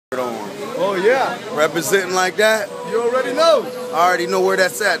Oh, yeah. Representing like that. You already know. I already know where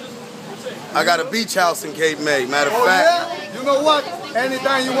that's at. I got a beach house in Cape May. Matter of fact. Yeah? You know what?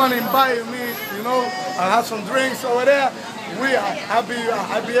 Anytime you want to invite me, you know, I have some drinks over there, I'll be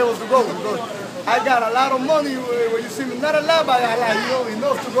able to go. Because I got a lot of money when you see me. Not a lot, but I like, you know,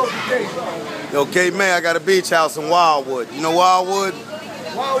 enough to go to Cape. Yo, Cape May, I got a beach house in Wildwood. You know Wildwood?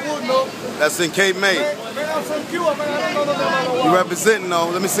 Wildwood, no. That's in Cape May. Man, I'm from Cuba, man. I don't know nothing about Wildwood. You representing though.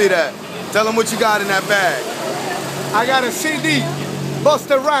 Let me see that. Tell them what you got in that bag. I got a CD,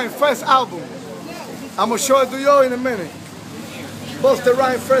 Busta Rhymes' first album. I'm going to show it to you in a minute. Busta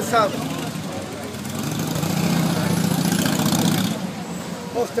Rhymes' first album.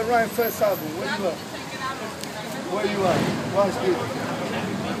 Busta Rhymes' first album. Where you at? Where you at? Watch this.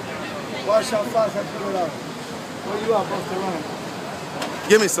 Watch how fast I put it out. Where you at, Busta Rhymes?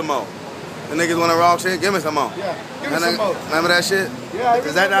 Give me some more. The niggas want to rock shit? Give me some more. Yeah, give me some more. Remember that shit? Yeah.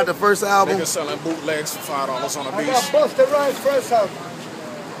 Is that not the first album? Niggas selling bootlegs for $5 on the beach. I got Busta Rhymes' first album.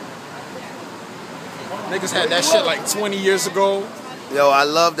 Niggas had that shit like 20 years ago. Yo, I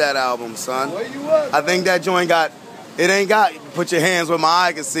love that album, son. Where you at? I think that joint got, it ain't got, put your hands where my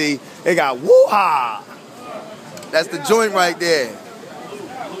eye can see. It got woo-ha. That's the joint right there.